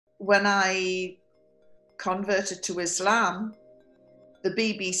when I converted to Islam, the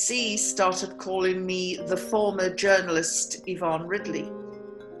BBC started calling me the former journalist Yvonne Ridley.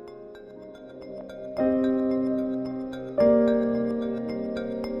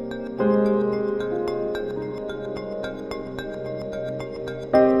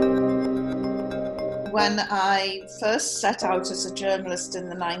 When I first set out as a journalist in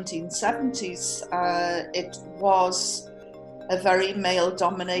the 1970s, it was a very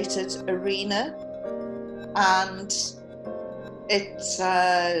male-dominated arena, and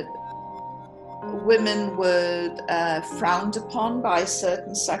women were frowned upon by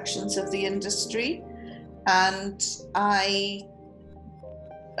certain sections of the industry, and so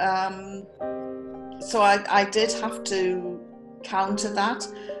I did have to counter that,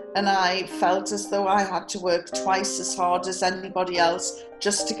 and I felt as though I had to work twice as hard as anybody else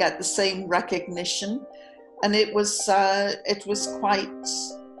just to get the same recognition, and it was quite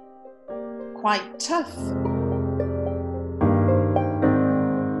tough.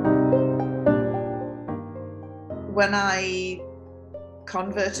 When I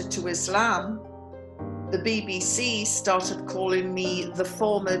converted to Islam, the BBC started calling me the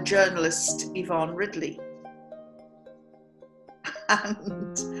former journalist Yvonne Ridley.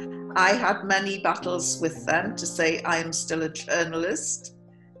 And I had many battles with them to say I am still a journalist,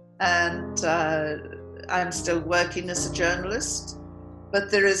 and I'm still working as a journalist. But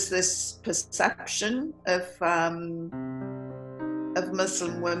there is this perception of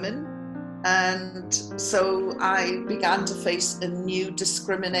Muslim women, and so I began to face a new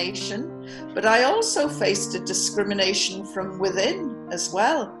discrimination. But I also faced a discrimination from within as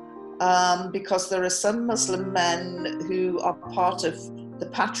well. Because there are some Muslim men who are part of the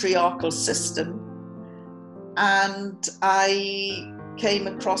patriarchal system. And I came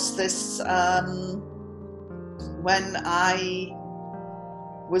across this when I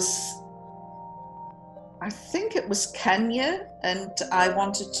think it was Kenya, and I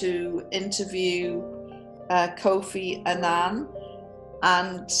wanted to interview Kofi Annan.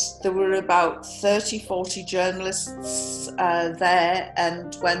 And there were about 30-40 journalists there,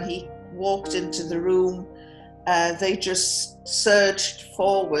 and when he walked into the room, they just surged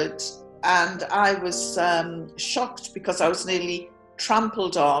forward, and I was shocked because I was nearly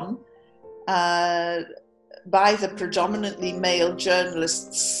trampled on by the predominantly male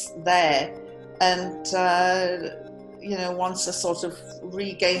journalists there. And once I sort of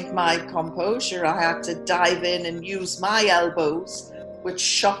regained my composure, I had to dive in and use my elbows, which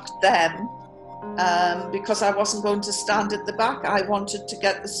shocked them, because I wasn't going to stand at the back. I wanted to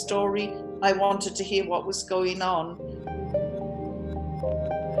get the story. I wanted to hear what was going on.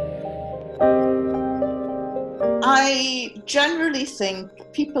 I generally think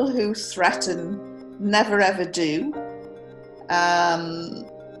people who threaten never ever do.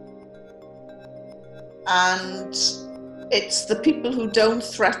 And it's the people who don't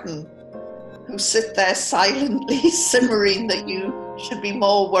threaten, who sit there silently simmering, that you should be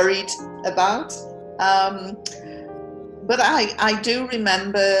more worried about. But I do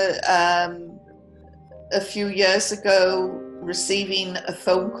remember a few years ago receiving a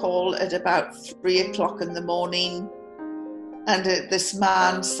phone call at about 3 o'clock in the morning, and this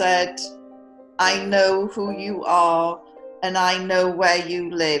man said, "I know who you are and I know where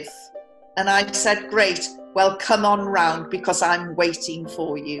you live." And I said, "Great, well, come on round because I'm waiting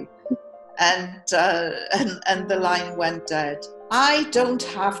for you." And the line went dead. I don't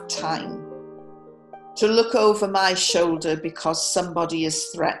have time to look over my shoulder because somebody is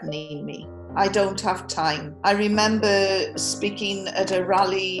threatening me. I don't have time. I remember speaking at a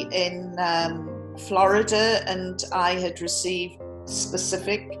rally in Florida, and I had received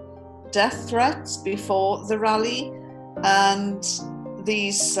specific death threats before the rally, and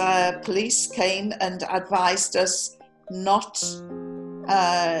these police came and advised us not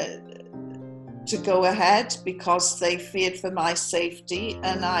to go ahead because they feared for my safety,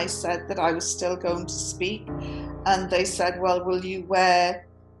 and I said that I was still going to speak, and they said, "Well, will you wear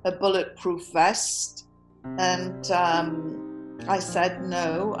a bulletproof vest?" And I said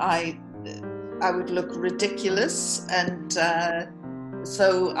no, I would look ridiculous, and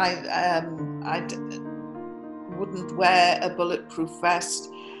so I wouldn't wear a bulletproof vest.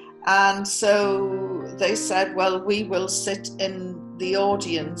 And so they said, "Well, we will sit in the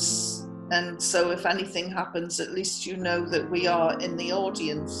audience, and so if anything happens, at least you know that we are in the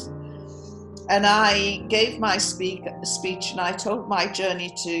audience." And I gave my speech, and I told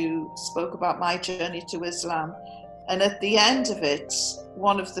spoke about my journey to Islam. And at the end of it,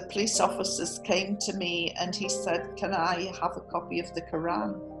 one of the police officers came to me and he said, "Can I have a copy of the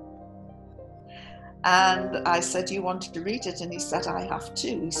Quran?" And I said, "You want to read it?" And he said, "I have to."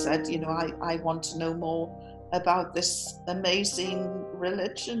 He said, "You know, I want to know more about this amazing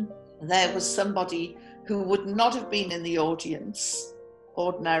religion." There was somebody who would not have been in the audience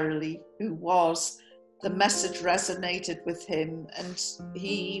ordinarily, the message resonated with him and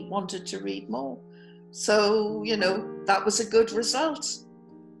he wanted to read more. So, you know, that was a good result.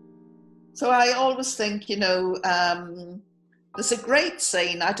 So I always think, you know, there's a great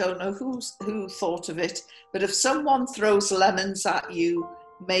saying, I don't know who thought of it, but if someone throws lemons at you,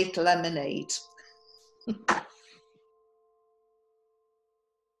 make lemonade.